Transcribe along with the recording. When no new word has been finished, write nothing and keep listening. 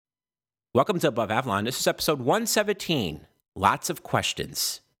Welcome to Above Avalon. This is episode 117. Lots of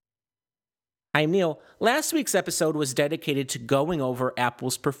questions. I'm Neil. Last week's episode was dedicated to going over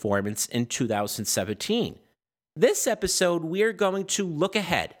Apple's performance in 2017. This episode, we're going to look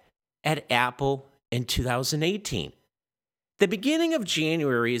ahead at Apple in 2018. The beginning of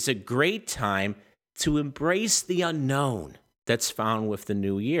January is a great time to embrace the unknown that's found with the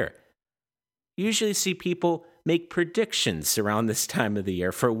new year. You usually see people make predictions around this time of the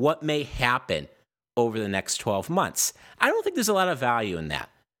year for what may happen over the next 12 months. I don't think there's a lot of value in that.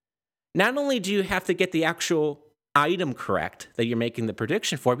 Not only do you have to get the actual item correct that you're making the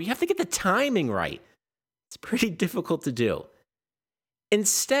prediction for, but you have to get the timing right. It's pretty difficult to do.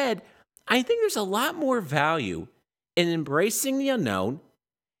 Instead, I think there's a lot more value in embracing the unknown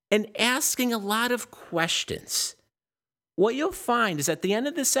and asking a lot of questions. What you'll find is at the end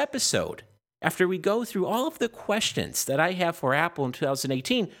of this episode, after we go through all of the questions that I have for Apple in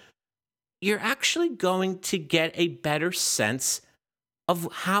 2018, you're actually going to get a better sense of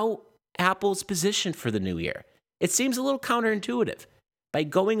how Apple's positioned for the new year. It seems a little counterintuitive. By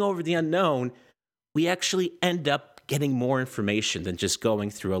going over the unknown, we actually end up getting more information than just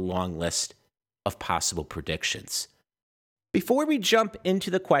going through a long list of possible predictions. Before we jump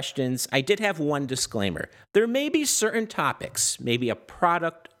into the questions, I did have one disclaimer. There may be certain topics, maybe a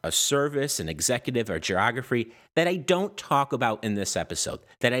product, a service, an executive, or geography, that I don't talk about in this episode,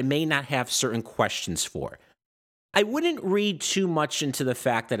 that I may not have certain questions for. I wouldn't read too much into the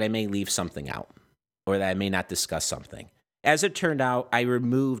fact that I may leave something out, or that I may not discuss something. As it turned out, I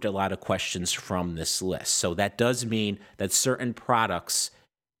removed a lot of questions from this list, so that does mean that certain products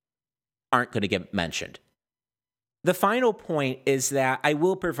aren't going to get mentioned. The final point is that I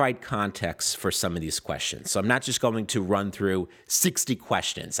will provide context for some of these questions. So I'm not just going to run through 60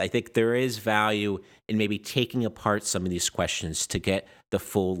 questions. I think there is value in maybe taking apart some of these questions to get the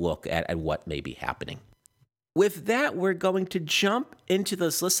full look at what may be happening. With that, we're going to jump into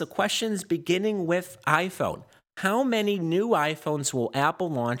this list of questions, beginning with iPhone. How many new iPhones will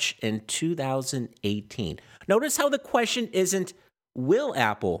Apple launch in 2018? Notice how the question isn't, will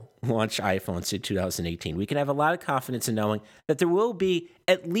Apple launch iPhones in 2018? We can have a lot of confidence in knowing that there will be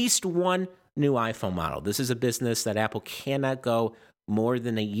at least one new iPhone model. This is a business that Apple cannot go more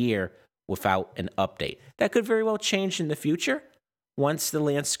than a year without an update. That could very well change in the future once the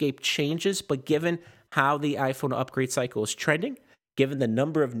landscape changes, but given how the iPhone upgrade cycle is trending, given the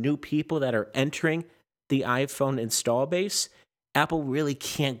number of new people that are entering the iPhone install base, Apple really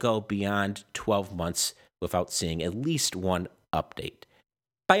can't go beyond 12 months without seeing at least one update.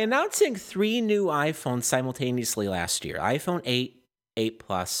 By announcing 3 new iPhones simultaneously last year, iPhone 8, 8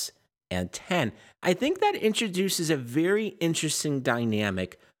 Plus, and 10, I think that introduces a very interesting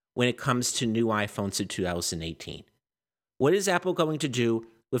dynamic when it comes to new iPhones in 2018. What is Apple going to do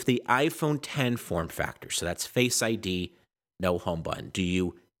with the iPhone 10 form factor? So that's Face ID, no home button. Do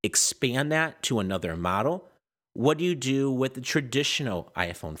you expand that to another model? What do you do with the traditional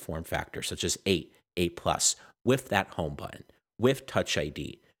iPhone form factor, such as 8, 8 Plus, with that home button, with Touch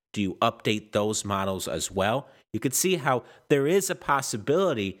ID? Do you update those models as well? You could see how there is a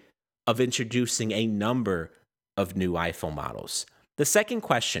possibility of introducing a number of new iPhone models. The second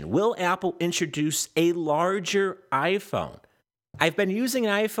question, will Apple introduce a larger iPhone? I've been using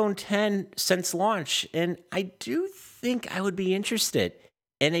an iPhone 10 since launch, and I do think I would be interested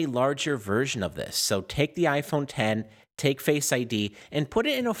in a larger version of this. So take the iPhone 10, take Face ID, and put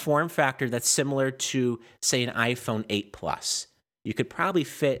it in a form factor that's similar to, say, an iPhone 8 Plus. You could probably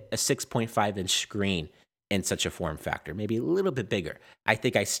fit a 6.5-inch screen in such a form factor, maybe a little bit bigger. I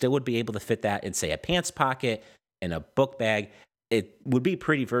think I still would be able to fit that in, say, a pants pocket, in a book bag. It would be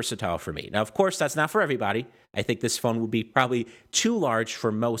pretty versatile for me. Now, of course, that's not for everybody. I think this phone would be probably too large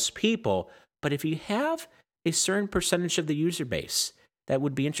for most people. But if you have a certain percentage of the user base that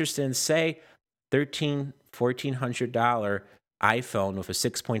would be interested in, say, $1,300, $1,400 iPhone with a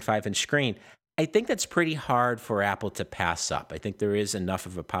 6.5-inch screen, I think that's pretty hard for Apple to pass up. I think there is enough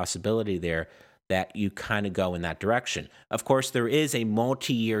of a possibility there that you kind of go in that direction. Of course, there is a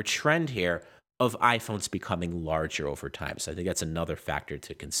multi-year trend here of iPhones becoming larger over time. So I think that's another factor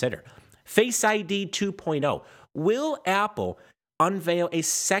to consider. Face ID 2.0. Will Apple unveil a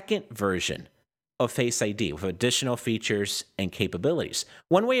second version of Face ID with additional features and capabilities?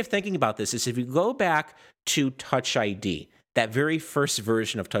 One way of thinking about this is if you go back to Touch ID, that very first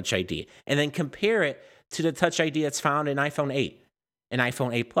version of Touch ID, and then compare it to the Touch ID that's found in iPhone 8 and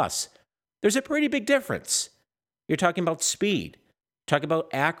iPhone 8 Plus, there's a pretty big difference. You're talking about speed, talking about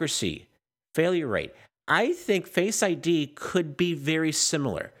accuracy, failure rate. I think Face ID could be very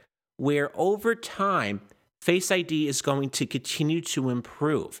similar, where over time, Face ID is going to continue to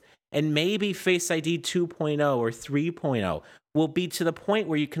improve. And maybe Face ID 2.0 or 3.0 will be to the point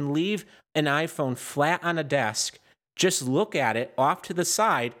where you can leave an iPhone flat on a desk, just look at it off to the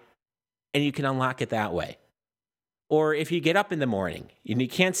side, and you can unlock it that way. Or if you get up in the morning and you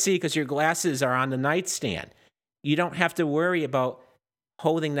can't see because your glasses are on the nightstand, you don't have to worry about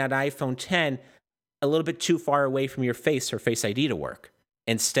holding that iPhone 10 a little bit too far away from your face for Face ID to work.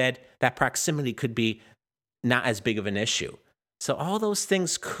 Instead, that proximity could be not as big of an issue. So all those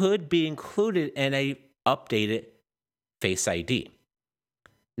things could be included in a updated Face ID.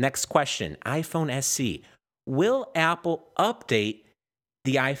 Next question, iPhone SE. Will Apple update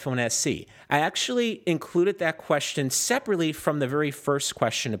the iPhone SE? I actually included that question separately from the very first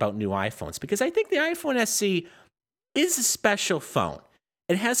question about new iPhones because I think the iPhone SE is a special phone.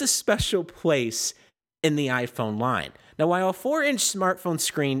 It has a special place in the iPhone line. Now, while a 4-inch smartphone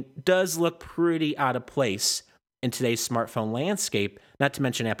screen does look pretty out of place in today's smartphone landscape, not to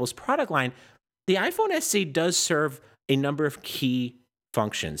mention Apple's product line, the iPhone SE does serve a number of key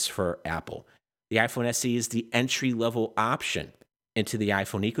functions for Apple. The iPhone SE is the entry-level option into the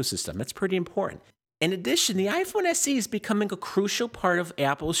iPhone ecosystem. That's pretty important. In addition, the iPhone SE is becoming a crucial part of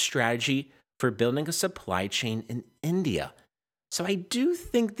Apple's strategy for building a supply chain in India. So I do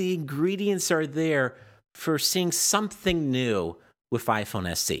think the ingredients are there for seeing something new with iPhone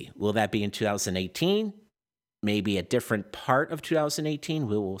SE. Will that be in 2018? Maybe a different part of 2018?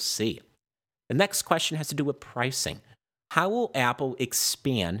 We will see. The next question has to do with pricing. How will Apple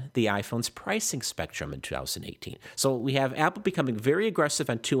expand the iPhone's pricing spectrum in 2018? So we have Apple becoming very aggressive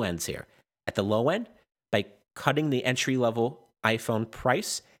on two ends here. At the low end, by cutting the entry-level iPhone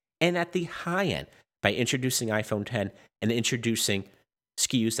price, and at the high end, by introducing iPhone 10 and introducing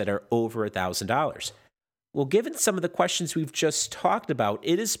SKUs that are over $1,000. Well, given some of the questions we've just talked about,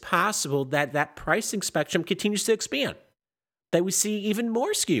 it is possible that that pricing spectrum continues to expand, that we see even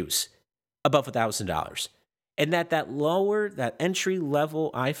more SKUs above $1,000, and that that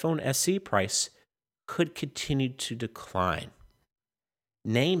entry-level iPhone SE price could continue to decline.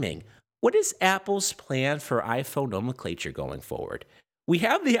 Naming. What is Apple's plan for iPhone nomenclature going forward? We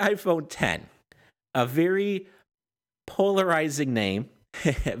have the iPhone 10, a very polarizing name,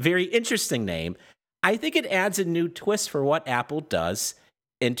 very interesting name. I think it adds a new twist for what Apple does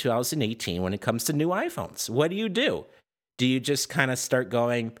in 2018 when it comes to new iPhones. What do? Do you just kind of start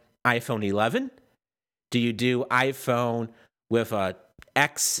going iPhone 11? Do you do iPhone with a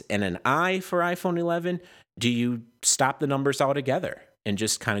X and an I for iPhone 11? Do you stop the numbers altogether and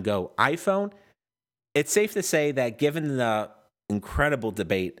just kind of go iPhone? It's safe to say that given the incredible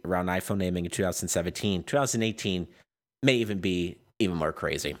debate around iPhone naming in 2017, 2018 may even be even more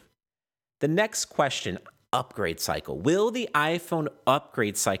crazy. The next question, upgrade cycle. Will the iPhone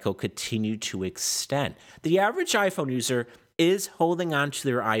upgrade cycle continue to extend? The average iPhone user is holding on to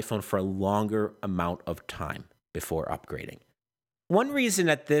their iPhone for a longer amount of time before upgrading. One reason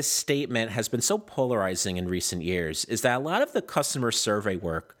that this statement has been so polarizing in recent years is that a lot of the customer survey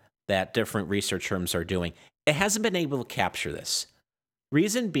work that different research firms are doing, it hasn't been able to capture this.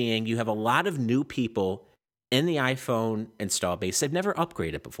 Reason being, you have a lot of new people in the iPhone install base. They've never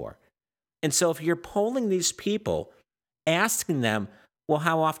upgraded before. And so if you're polling these people, asking them, well,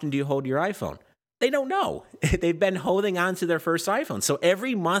 how often do you hold your iPhone? They don't know. They've been holding on to their first iPhone. So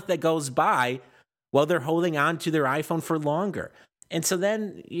every month that goes by, well, they're holding on to their iPhone for longer. And so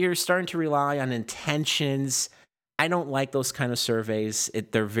then you're starting to rely on intentions. I don't like those kind of surveys.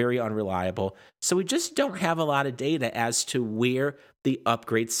 They're very unreliable. So we just don't have a lot of data as to where the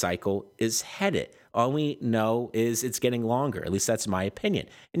upgrade cycle is headed. All we know is it's getting longer. At least that's my opinion.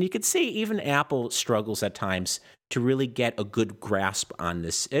 And you can see even Apple struggles at times to really get a good grasp on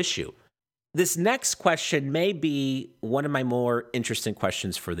this issue. This next question may be one of my more interesting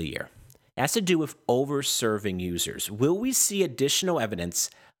questions for the year. It has to do with overserving users. Will we see additional evidence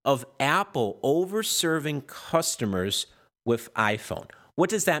of Apple overserving customers with iPhone? What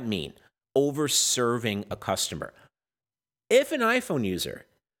does that mean? Overserving a customer. If an iPhone user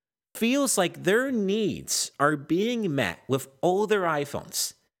feels like their needs are being met with older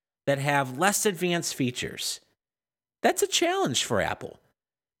iPhones that have less advanced features, that's a challenge for Apple.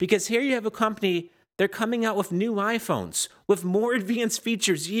 Because here you have a company, they're coming out with new iPhones with more advanced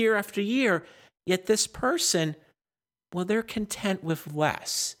features year after year, yet this person, well, they're content with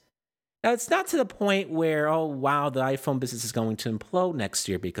less. Now, it's not to the point where, oh, wow, the iPhone business is going to implode next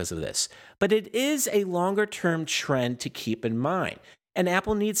year because of this. But it is a longer-term trend to keep in mind. And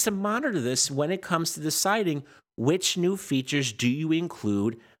Apple needs to monitor this when it comes to deciding which new features do you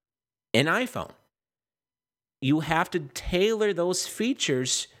include in iPhone. You have to tailor those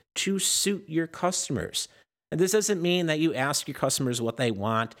features to suit your customers. And this doesn't mean that you ask your customers what they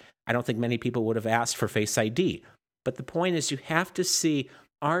want. I don't think many people would have asked for Face ID. But the point is, you have to see,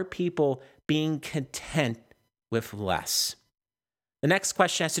 are people being content with less? The next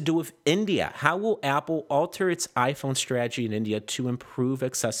question has to do with India. How will Apple alter its iPhone strategy in India to improve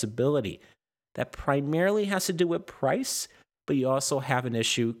accessibility? That primarily has to do with price, but you also have an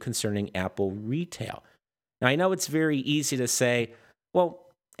issue concerning Apple retail. Now, I know it's very easy to say, well,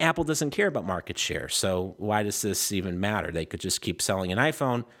 Apple doesn't care about market share, so why does this even matter? They could just keep selling an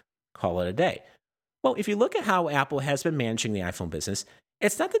iPhone, call it a day. Well, if you look at how Apple has been managing the iPhone business,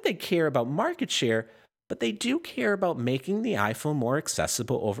 it's not that they care about market share, but they do care about making the iPhone more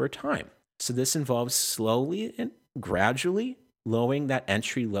accessible over time. So this involves slowly and gradually lowering that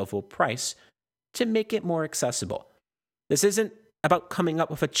entry-level price to make it more accessible. This isn't about coming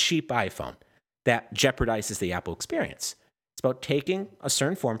up with a cheap iPhone that jeopardizes the Apple experience. It's about taking a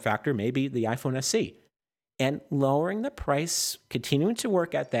certain form factor, maybe the iPhone SE, and lowering the price, continuing to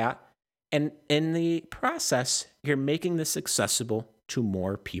work at that, and in the process, you're making this accessible to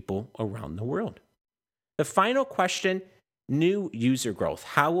more people around the world. The final question, new user growth.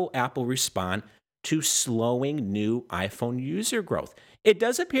 How will Apple respond to slowing new iPhone user growth? It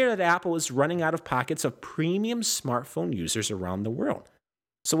does appear that Apple is running out of pockets of premium smartphone users around the world.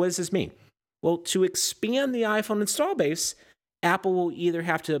 So what does this mean? Well, to expand the iPhone install base, Apple will either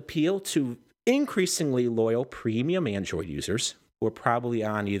have to appeal to increasingly loyal premium Android users who are probably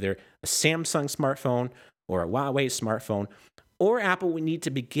on either a Samsung smartphone or a Huawei smartphone, or Apple would need to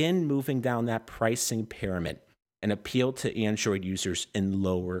begin moving down that pricing pyramid and appeal to Android users in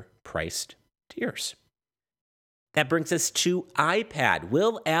lower priced tiers. That brings us to iPad.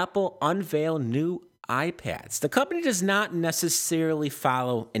 Will Apple unveil new iPads? The company does not necessarily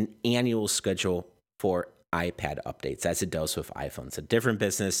follow an annual schedule for iPad updates as it does with iPhones. It's a different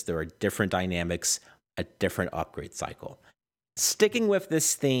business. There are different dynamics, a different upgrade cycle. Sticking with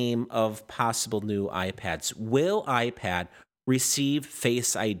this theme of possible new iPads, will iPad receive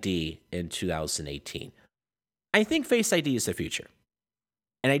Face ID in 2018? I think Face ID is the future.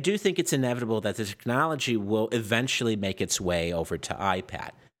 And I do think it's inevitable that the technology will eventually make its way over to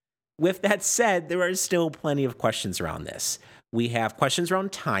iPad. With that said, there are still plenty of questions around this. We have questions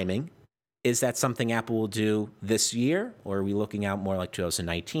around timing. Is that something Apple will do this year, or are we looking out more like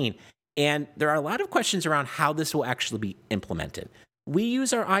 2019? And there are a lot of questions around how this will actually be implemented. We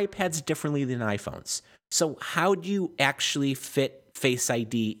use our iPads differently than iPhones. So how do you actually fit Face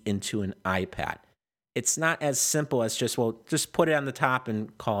ID into an iPad? It's not as simple as just put it on the top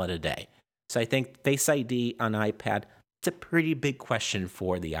and call it a day. So I think Face ID on iPad, it's a pretty big question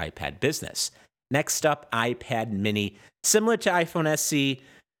for the iPad business. Next up, iPad mini. Similar to iPhone SE,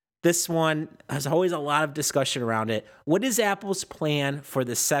 this one has always a lot of discussion around it. What is Apple's plan for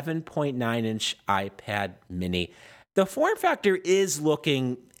the 7.9-inch iPad mini? The form factor is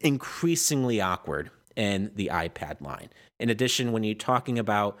looking increasingly awkward in the iPad line. In addition, when you're talking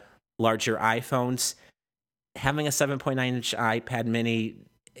about larger iPhones, having a 7.9-inch iPad mini,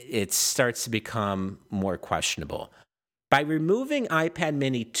 it starts to become more questionable. By removing iPad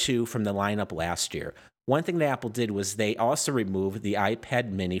mini 2 from the lineup last year, one thing that Apple did was they also removed the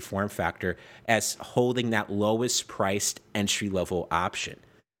iPad mini form factor as holding that lowest priced entry-level option.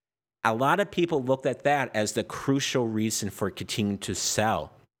 A lot of people looked at that as the crucial reason for continuing to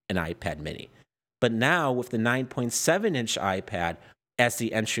sell an iPad mini. But now with the 9.7-inch iPad as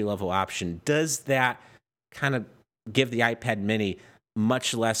the entry-level option, does that kind of give the iPad mini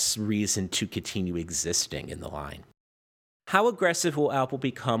much less reason to continue existing in the line? How aggressive will Apple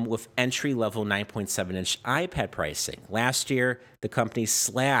become with entry-level 9.7-inch iPad pricing? Last year, the company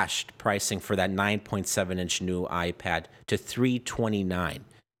slashed pricing for that 9.7-inch new iPad to $329,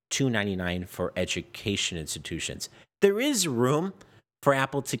 $299 for education institutions. There is room for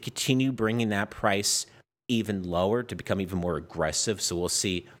Apple to continue bringing that price even lower, to become even more aggressive, so we'll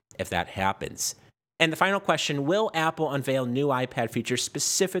see if that happens. And the final question, will Apple unveil new iPad features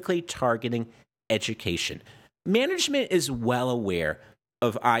specifically targeting education? Management is well aware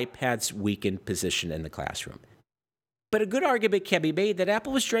of iPad's weakened position in the classroom. But a good argument can be made that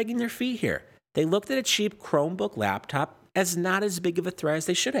Apple was dragging their feet here. They looked at a cheap Chromebook laptop as not as big of a threat as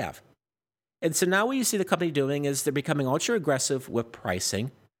they should have. And so now what you see the company doing is they're becoming ultra aggressive with pricing,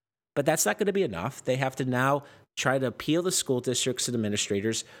 but that's not going to be enough. They have to now try to appeal to school districts and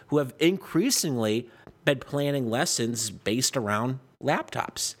administrators who have increasingly been planning lessons based around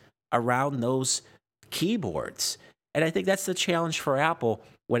laptops, around those keyboards. And I think that's the challenge for Apple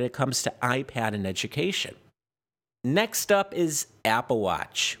when it comes to iPad and education. Next up is Apple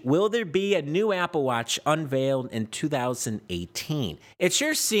Watch. Will there be a new Apple Watch unveiled in 2018? It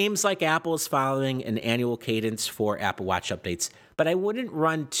sure seems like Apple is following an annual cadence for Apple Watch updates, but I wouldn't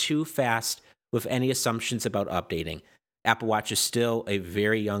run too fast with any assumptions about updating. Apple Watch is still a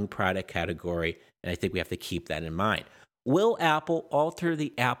very young product category, and I think we have to keep that in mind. Will Apple alter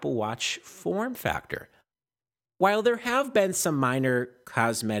the Apple Watch form factor? While there have been some minor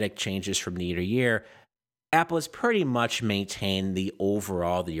cosmetic changes from year to year, Apple has pretty much maintained the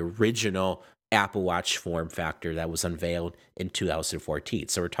original Apple Watch form factor that was unveiled in 2014.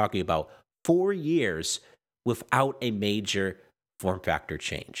 So we're talking about 4 years without a major form factor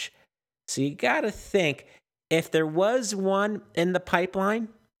change. So you got to think, if there was one in the pipeline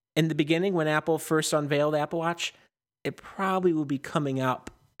in the beginning when Apple first unveiled Apple Watch, it probably will be coming up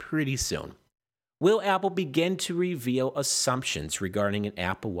pretty soon. Will Apple begin to reveal assumptions regarding an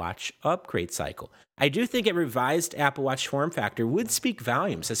Apple Watch upgrade cycle? I do think a revised Apple Watch form factor would speak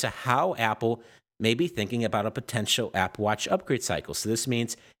volumes as to how Apple may be thinking about a potential Apple Watch upgrade cycle. So this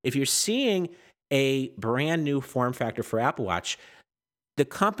means if you're seeing a brand new form factor for Apple Watch, the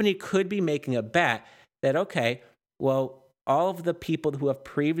company could be making a bet that, okay, well, all of the people who have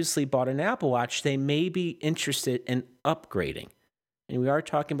previously bought an Apple Watch, they may be interested in upgrading. And we are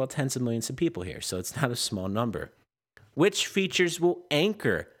talking about tens of millions of people here, so it's not a small number. Which features will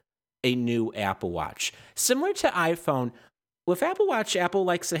anchor a new Apple Watch? Similar to iPhone, with Apple Watch, Apple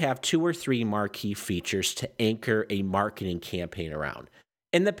likes to have 2 or 3 marquee features to anchor a marketing campaign around.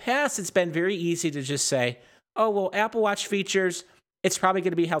 In the past, it's been very easy to just say, oh, well, Apple Watch features, it's probably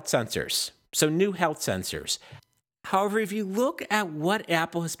going to be health sensors. So new health sensors. However, if you look at what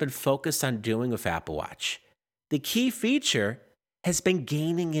Apple has been focused on doing with Apple Watch, the key feature has been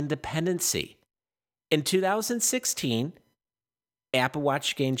gaining independency. In 2016, Apple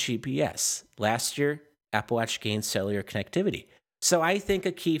Watch gained GPS. Last year, Apple Watch gained cellular connectivity. So I think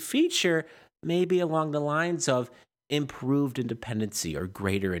a key feature may be along the lines of improved independency or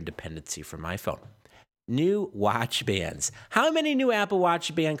greater independency from iPhone. New watch bands. How many new Apple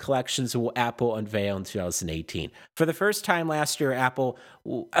Watch band collections will Apple unveil in 2018? For the first time last year, Apple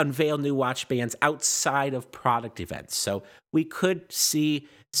unveiled new watch bands outside of product events. So we could see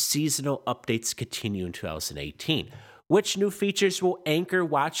seasonal updates continue in 2018. Which new features will anchor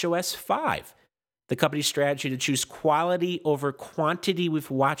watchOS 5? The company's strategy to choose quality over quantity with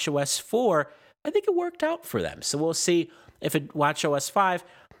watchOS 4, I think it worked out for them. So we'll see if at watchOS 5,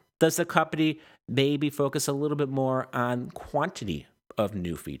 does the company maybe focus a little bit more on quantity of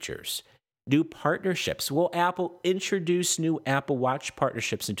new features? New partnerships. Will Apple introduce new Apple Watch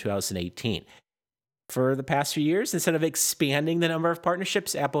partnerships in 2018? For the past few years, instead of expanding the number of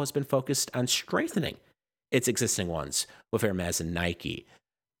partnerships, Apple has been focused on strengthening its existing ones with Hermes and Nike.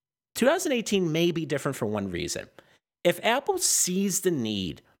 2018 may be different for one reason. If Apple sees the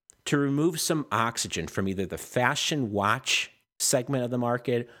need to remove some oxygen from either the fashion watch segment of the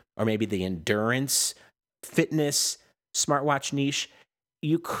market or maybe the endurance, fitness, smartwatch niche,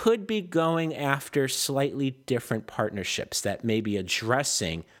 you could be going after slightly different partnerships that may be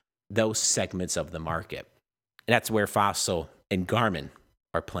addressing those segments of the market. And that's where Fossil and Garmin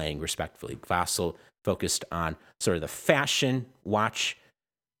are playing respectively. Fossil focused on sort of the fashion watch,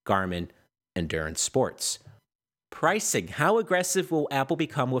 Garmin, endurance sports. Pricing. How aggressive will Apple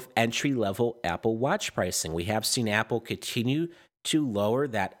become with entry-level Apple Watch pricing? We have seen Apple continue to lower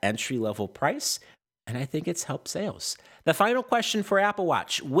that entry-level price, and I think it's helped sales. The final question for Apple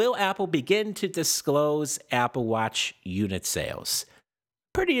Watch. Will Apple begin to disclose Apple Watch unit sales?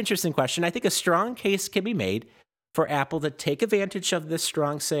 Pretty interesting question. I think a strong case can be made for Apple to take advantage of this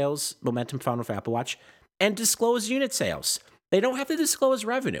strong sales momentum found with Apple Watch and disclose unit sales. They don't have to disclose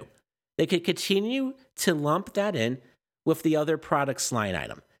revenue. They could continue to lump that in with the other products line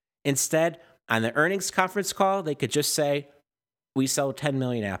item. Instead, on the earnings conference call, they could just say, we sell 10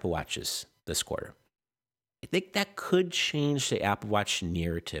 million Apple Watches this quarter. I think that could change the Apple Watch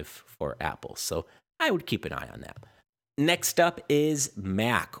narrative for Apple. So I would keep an eye on that. Next up is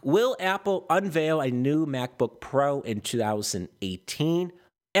Mac. Will Apple unveil a new MacBook Pro in 2018?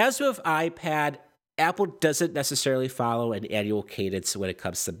 As with iPad, Apple doesn't necessarily follow an annual cadence when it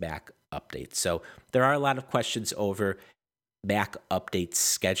comes to Mac updates. So there are a lot of questions over Mac update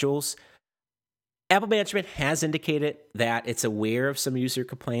schedules. Apple management has indicated that it's aware of some user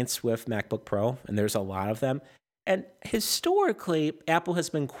complaints with MacBook Pro, and there's a lot of them. And historically, Apple has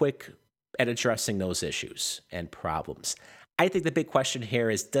been quick at addressing those issues and problems. I think the big question here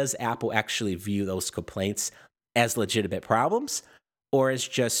is, does Apple actually view those complaints as legitimate problems or as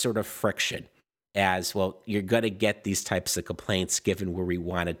just sort of friction? As, well, you're going to get these types of complaints given where we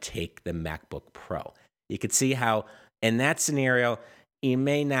want to take the MacBook Pro. You could see how in that scenario, you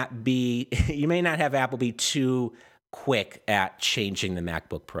may not have Apple be too quick at changing the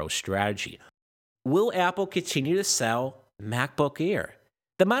MacBook Pro strategy. Will Apple continue to sell MacBook Air?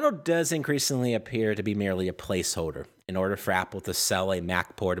 The model does increasingly appear to be merely a placeholder in order for Apple to sell a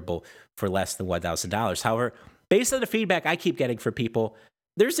Mac portable for less than $1,000. However, based on the feedback I keep getting from people,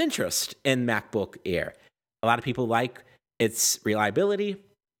 there's interest in MacBook Air. A lot of people like its reliability.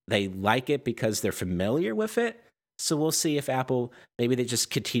 They like it because they're familiar with it. So we'll see if Apple, maybe they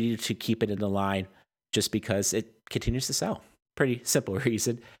just continue to keep it in the line just because it continues to sell. Pretty simple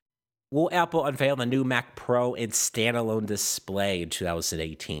reason. Will Apple unveil the new Mac Pro in standalone display in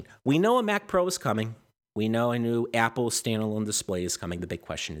 2018? We know a Mac Pro is coming. We know a new Apple standalone display is coming. The big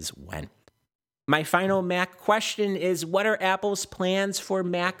question is when. My final Mac question is, what are Apple's plans for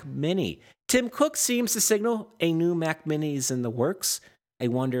Mac Mini? Tim Cook seems to signal a new Mac Mini is in the works. I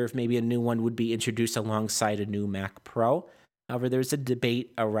wonder if maybe a new one would be introduced alongside a new Mac Pro. However, there's a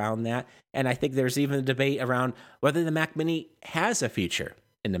debate around that. And I think there's even a debate around whether the Mac Mini has a feature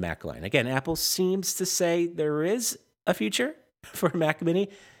in the Mac line. Again, Apple seems to say there is a feature for Mac Mini.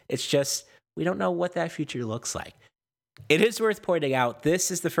 It's just, we don't know what that feature looks like. It is worth pointing out,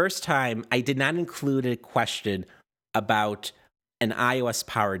 this is the first time I did not include a question about an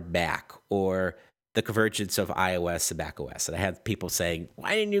iOS-powered Mac or the convergence of iOS and macOS. And I had people saying,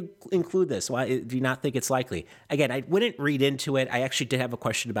 why didn't you include this? Why do you not think it's likely? Again, I wouldn't read into it. I actually did have a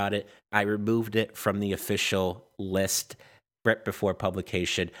question about it. I removed it from the official list right before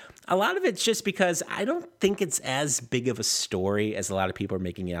publication. A lot of it's just because I don't think it's as big of a story as a lot of people are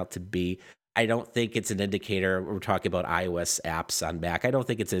making it out to be. I don't think it's an indicator. We're talking about iOS apps on Mac. I don't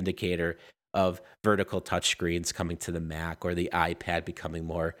think it's an indicator of vertical touchscreens coming to the Mac or the iPad becoming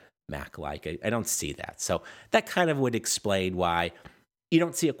more Mac-like. I don't see that. So that kind of would explain why you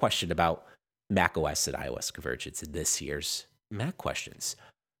don't see a question about macOS and iOS convergence in this year's Mac questions.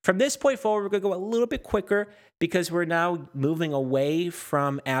 From this point forward, we're going to go a little bit quicker because we're now moving away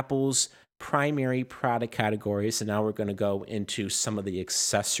from Apple's primary product categories, and now we're going to go into some of the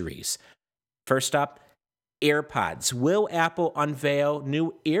accessories. First up, AirPods. Will Apple unveil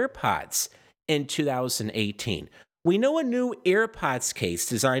new AirPods in 2018? We know a new AirPods case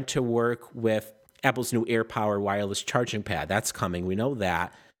designed to work with Apple's new AirPower wireless charging pad. That's coming. We know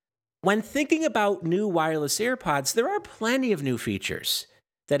that. When thinking about new wireless AirPods, there are plenty of new features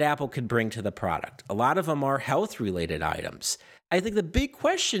that Apple can bring to the product. A lot of them are health-related items. I think the big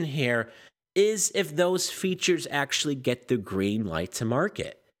question here is if those features actually get the green light to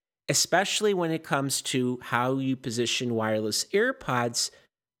market, especially when it comes to how you position wireless AirPods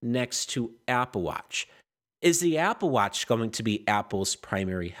next to Apple Watch. Is the Apple Watch going to be Apple's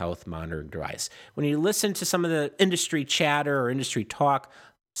primary health monitoring device? When you listen to some of the industry chatter or industry talk,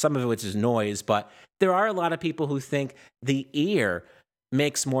 some of it is noise, but there are a lot of people who think the ear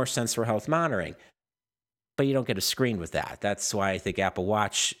makes more sense for health monitoring. But you don't get a screen with that. That's why I think Apple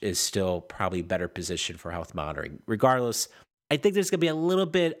Watch is still probably better positioned for health monitoring. Regardless, I think there's going to be a little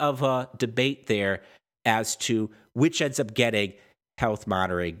bit of a debate there as to which ends up getting health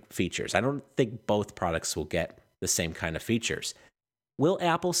monitoring features. I don't think both products will get the same kind of features. Will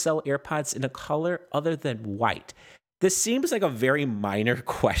Apple sell AirPods in a color other than white? This seems like a very minor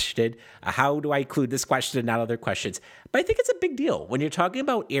question. How do I include this question and not other questions? But I think it's a big deal. When you're talking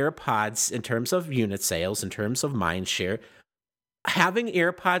about AirPods in terms of unit sales, in terms of mind share, having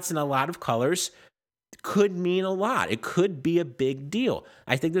AirPods in a lot of colors could mean a lot. It could be a big deal.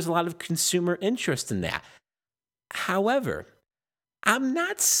 I think there's a lot of consumer interest in that. However, I'm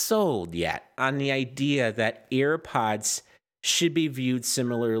not sold yet on the idea that AirPods should be viewed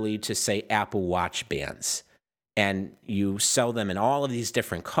similarly to, say, Apple Watch bands. And you sell them in all of these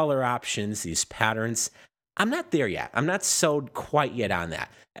different color options, these patterns. I'm not there yet. I'm not sold quite yet on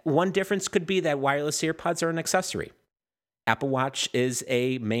that. One difference could be that wireless AirPods are an accessory. Apple Watch is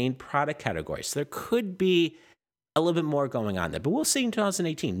a main product category. So there could be a little bit more going on there. But we'll see in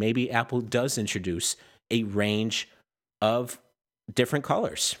 2018. Maybe Apple does introduce a range of different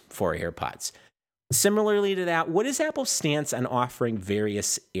colors for AirPods. Similarly to that, what is Apple's stance on offering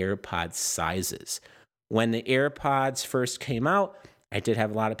various AirPod sizes? When the AirPods first came out, I did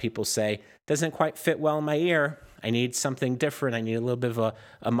have a lot of people say, doesn't quite fit well in my ear. I need something different. I need a little bit of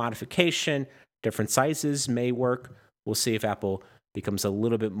a modification. Different sizes may work. We'll see if Apple becomes a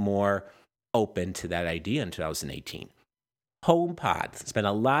little bit more open to that idea in 2018. HomePod. There's been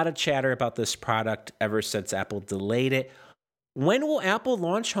a lot of chatter about this product ever since Apple delayed it. When will Apple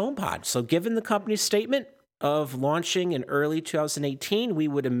launch HomePod? So given the company's statement of launching in early 2018, we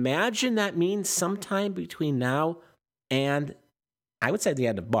would imagine that means sometime between now and, I would say, the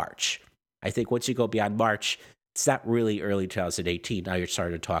end of March. I think once you go beyond March, it's not really early 2018. Now you're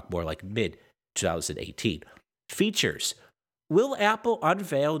starting to talk more like mid 2018. Features. Will Apple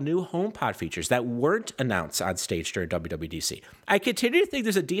unveil new HomePod features that weren't announced on stage during WWDC? I continue to think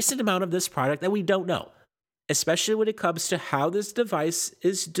there's a decent amount of this product that we don't know, especially when it comes to how this device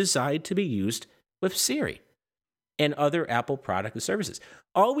is designed to be used with Siri and other Apple products and services.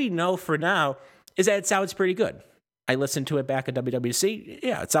 All we know for now is that it sounds pretty good. I listened to it back at WWDC.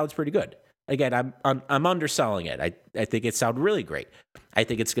 Yeah, it sounds pretty good. Again, I'm underselling it. I think it sounds really great. I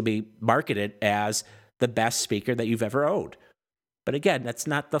think it's going to be marketed as the best speaker that you've ever owned. But again, that's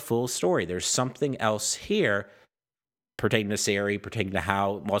not the full story. There's something else here pertaining to Siri, pertaining to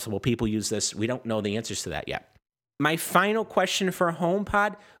how multiple people use this. We don't know the answers to that yet. My final question for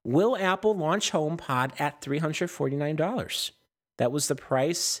HomePod, will Apple launch HomePod at $349? That was the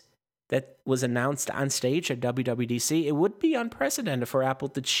price that was announced on stage at WWDC. It would be unprecedented for Apple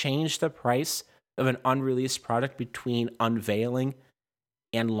to change the price of an unreleased product between unveiling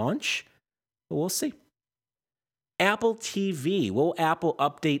and launch. But we'll see. Apple TV. Will Apple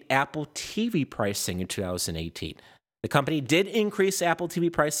update Apple TV pricing in 2018? The company did increase Apple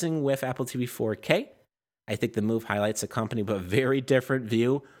TV pricing with Apple TV 4K. I think the move highlights a company with a very different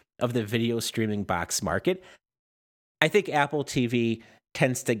view of the video streaming box market. I think Apple TV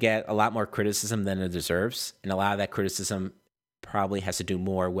tends to get a lot more criticism than it deserves, and a lot of that criticism probably has to do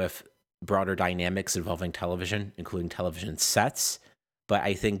more with broader dynamics involving television, including television sets. But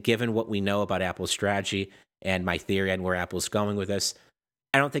I think given what we know about Apple's strategy and my theory on where Apple's going with this,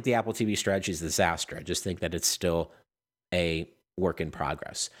 I don't think the Apple TV strategy is a disaster. I just think that it's still a work in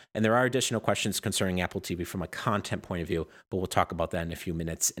progress. And there are additional questions concerning Apple TV from a content point of view, but we'll talk about that in a few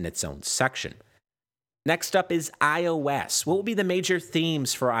minutes in its own section. Next up is iOS. What will be the major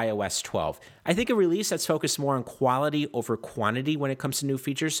themes for iOS 12? I think a release that's focused more on quality over quantity when it comes to new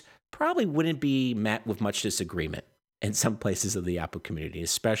features probably wouldn't be met with much disagreement in some places of the Apple community,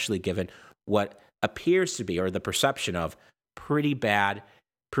 especially given what appears to be, or the perception of, pretty bad,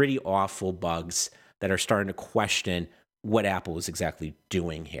 pretty awful bugs that are starting to question what Apple is exactly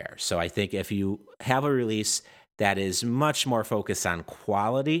doing here. So I think if you have a release that is much more focused on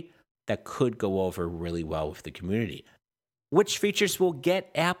quality, that could go over really well with the community. Which features will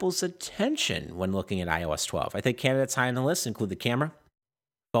get Apple's attention when looking at iOS 12? I think candidates high on the list include the camera,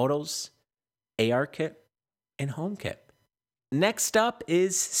 photos, ARKit, and HomeKit. Next up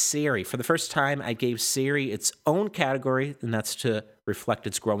is Siri. For the first time, I gave Siri its own category, and that's to reflect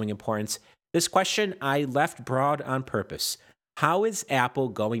its growing importance. This question I left broad on purpose. How is Apple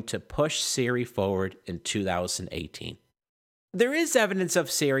going to push Siri forward in 2018? There is evidence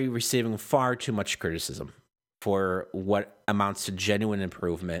of Siri receiving far too much criticism for what amounts to genuine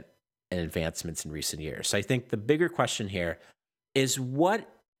improvement and advancements in recent years. So I think the bigger question here is, what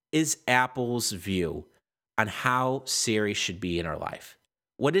is Apple's view on how Siri should be in our life?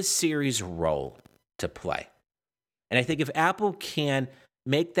 What is Siri's role to play? And I think if Apple can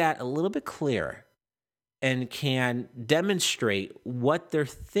make that a little bit clearer and can demonstrate what they're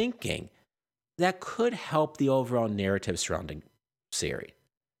thinking, that could help the overall narrative surrounding Siri.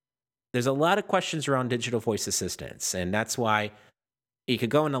 There's a lot of questions around digital voice assistants, and that's why it could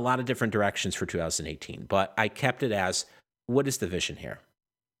go in a lot of different directions for 2018, but I kept it as, what is the vision here?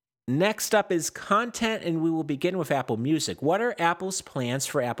 Next up is content, and we will begin with Apple Music. What are Apple's plans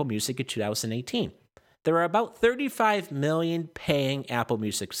for Apple Music in 2018? There are about 35 million paying Apple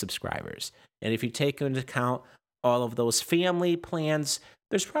Music subscribers, and if you take into account all of those family plans,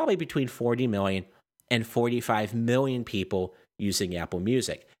 there's probably between 40 million and 45 million people using Apple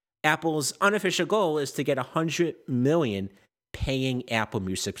Music. Apple's unofficial goal is to get 100 million paying Apple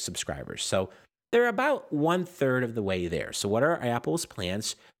Music subscribers. So they're about 1/3 of the way there. So what are Apple's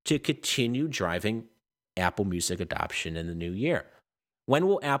plans to continue driving Apple Music adoption in the new year? When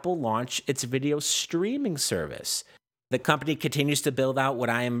will Apple launch its video streaming service? The company continues to build out what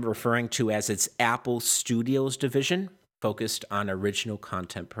I am referring to as its Apple Studios division, focused on original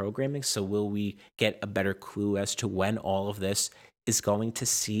content programming. So will we get a better clue as to when all of this is going to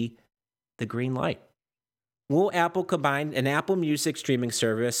see the green light? Will Apple combine an Apple Music streaming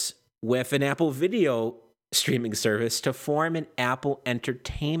service with an Apple Video streaming service to form an Apple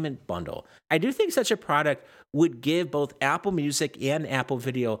Entertainment bundle? I do think such a product would give both Apple Music and Apple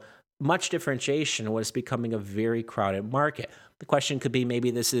Video much differentiation in what is becoming a very crowded market. The question could be,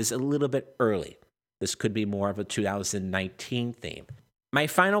 maybe this is a little bit early. This could be more of a 2019 theme. My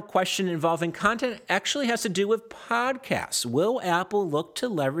final question involving content actually has to do with podcasts. Will Apple look to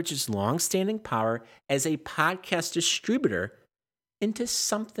leverage its long-standing power as a podcast distributor into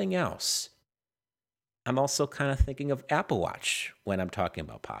something else? I'm also kind of thinking of Apple Watch when I'm talking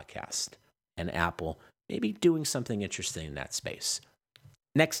about podcasts. and Apple maybe doing something interesting in that space.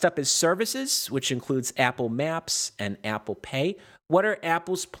 Next up is services, which includes Apple Maps and Apple Pay. What are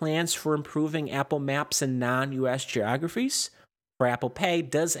Apple's plans for improving Apple Maps in non-US geographies? For Apple Pay,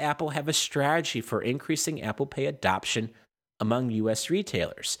 does Apple have a strategy for increasing Apple Pay adoption among US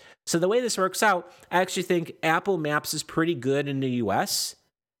retailers? So the way this works out, I actually think Apple Maps is pretty good in the US,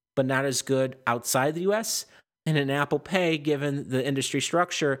 but not as good outside the US. And in Apple Pay, given the industry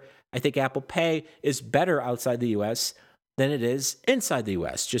structure, I think Apple Pay is better outside the US than it is inside the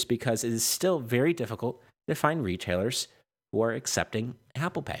US, just because it is still very difficult to find retailers who are accepting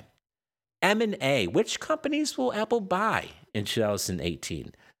Apple Pay. M&A, which companies will Apple buy in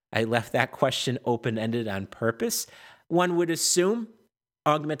 2018? I left that question open-ended on purpose. One would assume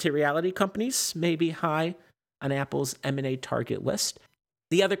augmented reality companies may be high on Apple's M&A target list.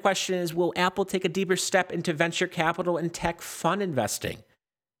 The other question is, will Apple take a deeper step into venture capital and tech fund investing?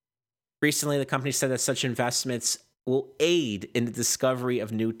 Recently, the company said that such investments will aid in the discovery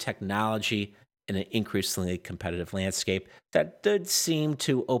of new technology in an increasingly competitive landscape. That did seem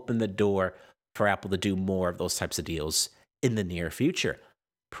to open the door for Apple to do more of those types of deals in the near future.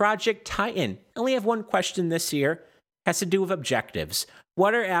 Project Titan. I only have one question this year. Has to do with objectives.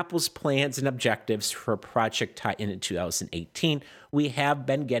 What are Apple's plans and objectives for Project Titan in 2018? We have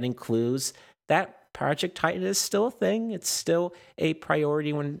been getting clues that Project Titan is still a thing. It's still a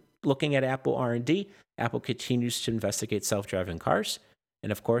priority when looking at Apple R&D. Apple continues to investigate self-driving cars.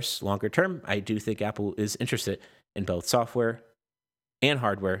 And of course, longer term, I do think Apple is interested in both software and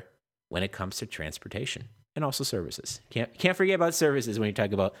hardware when it comes to transportation and also services. Can't forget about services when you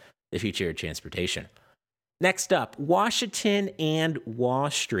talk about the future of transportation. Next up, Washington and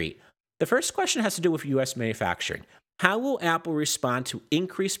Wall Street. The first question has to do with U.S. manufacturing. How will Apple respond to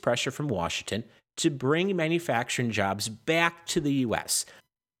increased pressure from Washington to bring manufacturing jobs back to the U.S.?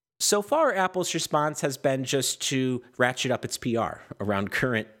 So far, Apple's response has been just to ratchet up its PR around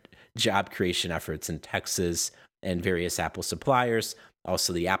current job creation efforts in Texas and various Apple suppliers,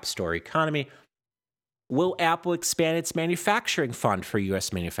 also the App Store economy. Will Apple expand its manufacturing fund for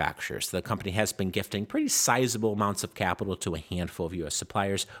U.S. manufacturers? The company has been gifting pretty sizable amounts of capital to a handful of U.S.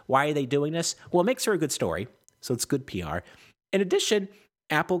 suppliers. Why are they doing this? Well, it makes for a good story, so it's good PR. In addition,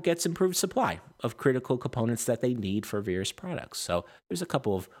 Apple gets improved supply of critical components that they need for various products. So there's a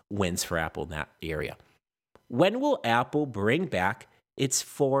couple of wins for Apple in that area. When will Apple bring back its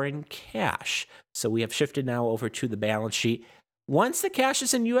foreign cash? So we have shifted now over to the balance sheet. Once the cash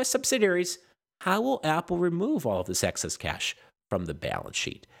is in U.S. subsidiaries, how will Apple remove all of this excess cash from the balance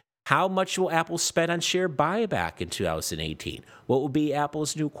sheet? How much will Apple spend on share buyback in 2018? What will be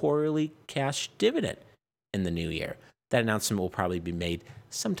Apple's new quarterly cash dividend in the new year? That announcement will probably be made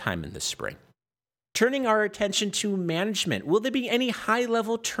sometime in the spring. Turning our attention to management, will there be any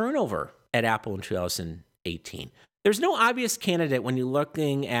high-level turnover at Apple in 2018? There's no obvious candidate when you're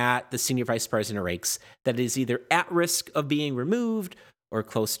looking at the senior vice president ranks that is either at risk of being removed or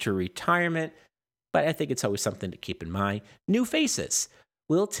close to retirement, but I think it's always something to keep in mind. New faces.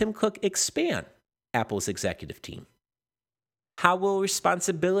 Will Tim Cook expand Apple's executive team? How will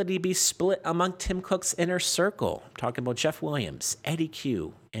responsibility be split among Tim Cook's inner circle? I'm talking about Jeff Williams, Eddie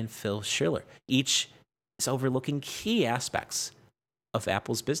Q, and Phil Schiller. Each is overlooking key aspects of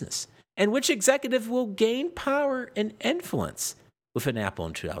Apple's business. And which executive will gain power and influence within Apple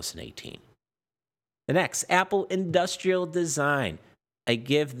in 2018? The next, Apple Industrial Design. I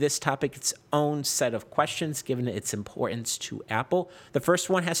give this topic its own set of questions given its importance to Apple. The first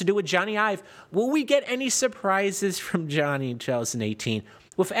one has to do with Jony Ive. Will we get any surprises from Jony in 2018?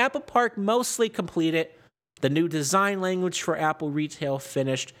 With Apple Park mostly completed, the new design language for Apple Retail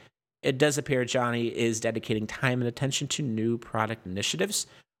finished, it does appear Jony is dedicating time and attention to new product initiatives.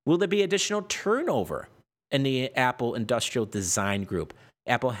 Will there be additional turnover in the Apple Industrial Design Group?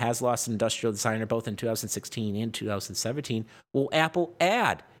 Apple has lost an industrial designer both in 2016 and 2017. Will Apple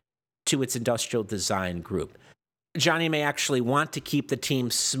add to its industrial design group? Jony may actually want to keep the team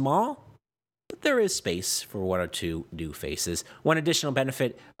small, but there is space for one or two new faces. One additional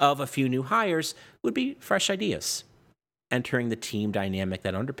benefit of a few new hires would be fresh ideas entering the team dynamic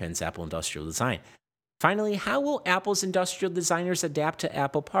that underpins Apple Industrial Design. Finally, how will Apple's industrial designers adapt to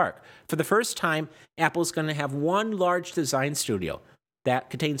Apple Park? For the first time, Apple's going to have one large design studio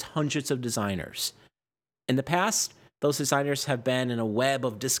that contains hundreds of designers. In the past, those designers have been in a web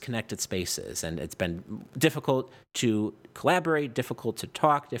of disconnected spaces, and it's been difficult to collaborate, difficult to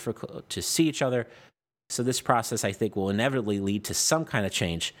talk, difficult to see each other. So this process, I think, will inevitably lead to some kind of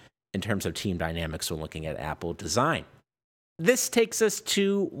change in terms of team dynamics when looking at Apple design. This takes us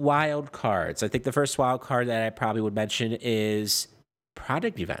to wild cards. I think the first wild card that I probably would mention is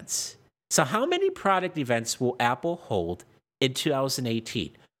product events. So, how many product events will Apple hold in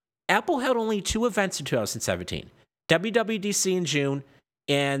 2018? Apple held only 2 events in 2017, WWDC in June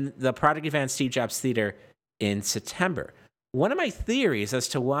and the product event Steve Jobs Theater in September. One of my theories as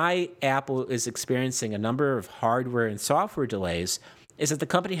to why Apple is experiencing a number of hardware and software delays is that the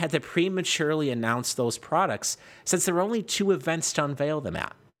company had to prematurely announce those products since there were only 2 events to unveil them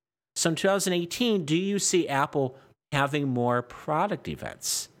at. So in 2018, do you see Apple having more product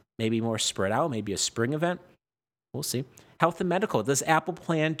events? Maybe more spread out, maybe a spring event? We'll see. Health and medical. Does Apple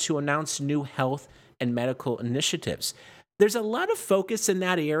plan to announce new health and medical initiatives? There's a lot of focus in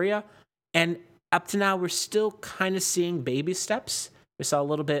that area, and up to now, we're still kind of seeing baby steps. We saw a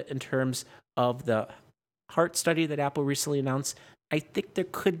little bit in terms of the heart study that Apple recently announced. I think there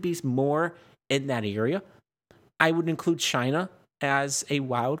could be more in that area. I would include China as a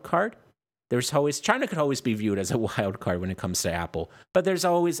wild card. China could always be viewed as a wild card when it comes to Apple, but there's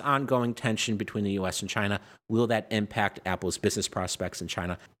always ongoing tension between the US and China. Will that impact Apple's business prospects in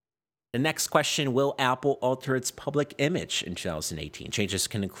China? The next question, will Apple alter its public image in 2018? Changes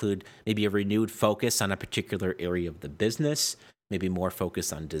can include maybe a renewed focus on a particular area of the business, maybe more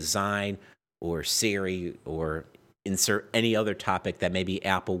focus on design or Siri, or insert any other topic that maybe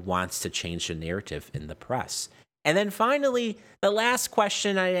Apple wants to change the narrative in the press. And then finally, the last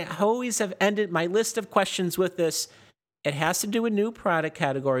question, I always have ended my list of questions with this. It has to do with new product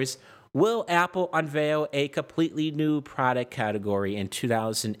categories. Will Apple unveil a completely new product category in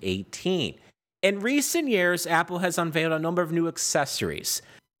 2018? In recent years, Apple has unveiled a number of new accessories.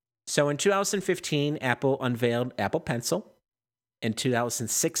 So in 2015, Apple unveiled Apple Pencil. In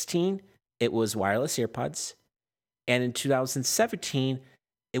 2016, it was wireless earbuds. And in 2017,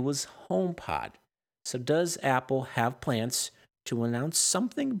 it was HomePod. So does Apple have plans to announce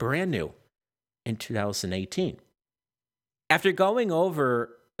something brand new in 2018? After going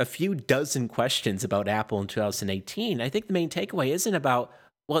over a few dozen questions about Apple in 2018, I think the main takeaway isn't about,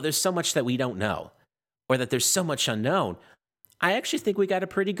 well, there's so much that we don't know, or that there's so much unknown. I actually think we got a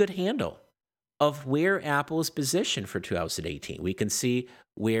pretty good handle of where Apple is positioned for 2018. We can see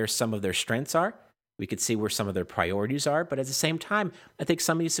where some of their strengths are. We could see where some of their priorities are, but at the same time, I think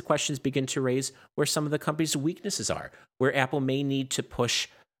some of these questions begin to raise where some of the company's weaknesses are, where Apple may need to push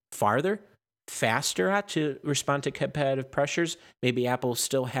farther, faster at to respond to competitive pressures. Maybe Apple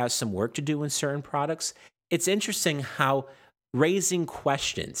still has some work to do in certain products. It's interesting how raising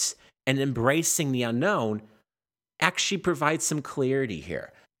questions and embracing the unknown actually provides some clarity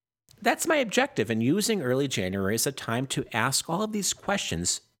here. That's my objective in using early January as a time to ask all of these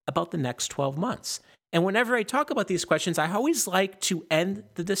questions about the next 12 months. And whenever I talk about these questions, I always like to end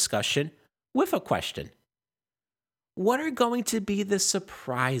the discussion with a question. What are going to be the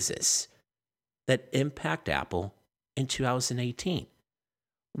surprises that impact Apple in 2018?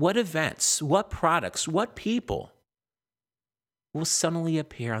 What events, what products, what people will suddenly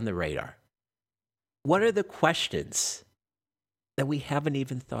appear on the radar? What are the questions that we haven't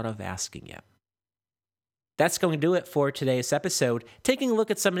even thought of asking yet? That's going to do it for today's episode. Taking a look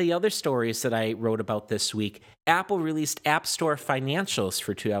at some of the other stories that I wrote about this week, Apple released App Store financials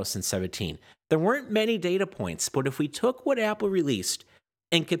for 2017. There weren't many data points, but if we took what Apple released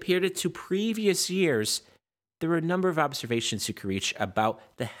and compared it to previous years, there were a number of observations you could reach about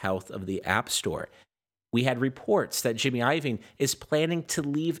the health of the App Store. We had reports that Jimmy Iovine is planning to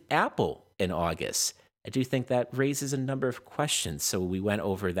leave Apple in August. I do think that raises a number of questions, so we went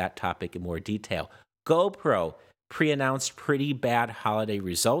over that topic in more detail. GoPro pre-announced pretty bad holiday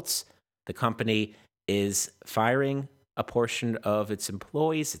results. The company is firing a portion of its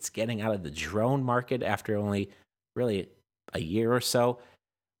employees. It's getting out of the drone market after only really a year or so.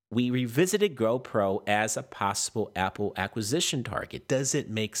 We revisited GoPro as a possible Apple acquisition target. Does it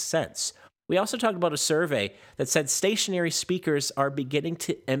make sense? We also talked about a survey that said stationary speakers are beginning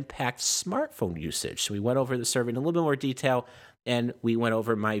to impact smartphone usage. So we went over the survey in a little bit more detail, and we went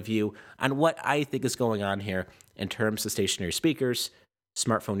over my view on what I think is going on here in terms of stationary speakers,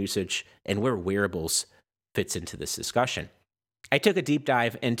 smartphone usage, and where wearables fits into this discussion. I took a deep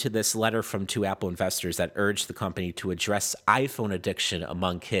dive into this letter from 2 Apple investors that urged the company to address iPhone addiction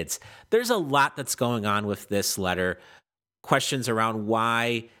among kids. There's a lot that's going on with this letter. Questions around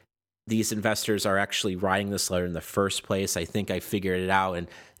why these investors are actually writing this letter in the first place. I think I figured it out,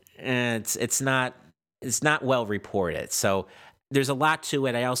 and it's not well reported. So there's a lot to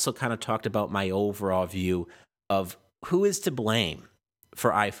it. I also kind of talked about my overall view of who is to blame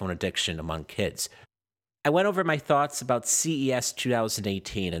for iPhone addiction among kids. I went over my thoughts about CES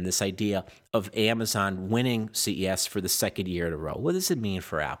 2018 and this idea of Amazon winning CES for the second year in a row. What does it mean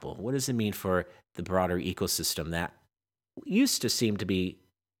for Apple? What does it mean for the broader ecosystem that used to seem to be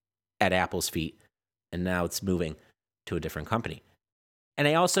at Apple's feet, and now it's moving to a different company. And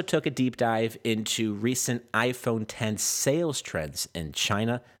I also took a deep dive into recent iPhone X sales trends in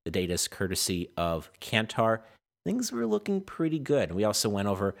China. The data is courtesy of Kantar. Things were looking pretty good. We also went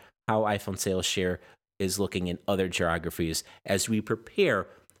over how iPhone sales share is looking in other geographies as we prepare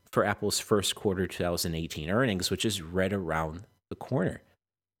for Apple's first quarter 2018 earnings, which is right around the corner.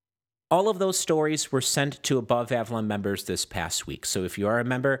 All of those stories were sent to Above Avalon members this past week. So if you are a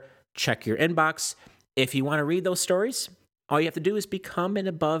member, check your inbox. If you want to read those stories, all you have to do is become an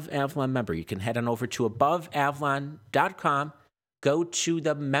Above Avalon member. You can head on over to aboveavalon.com, go to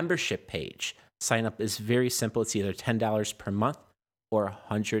the membership page. Sign up is very simple. It's either $10 per month or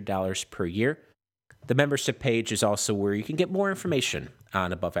 $100 per year. The membership page is also where you can get more information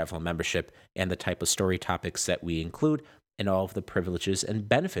on Above Avalon membership and the type of story topics that we include and all of the privileges and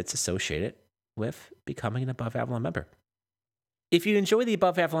benefits associated with becoming an Above Avalon member. If you enjoy the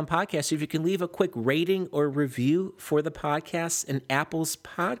Above Avalon podcast, if you can leave a quick rating or review for the podcast in Apple's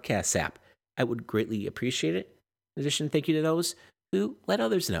podcast app, I would greatly appreciate it. In addition, thank you to those who let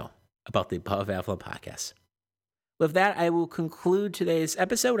others know about the Above Avalon podcast. With that, I will conclude today's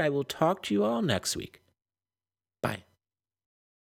episode. I will talk to you all next week.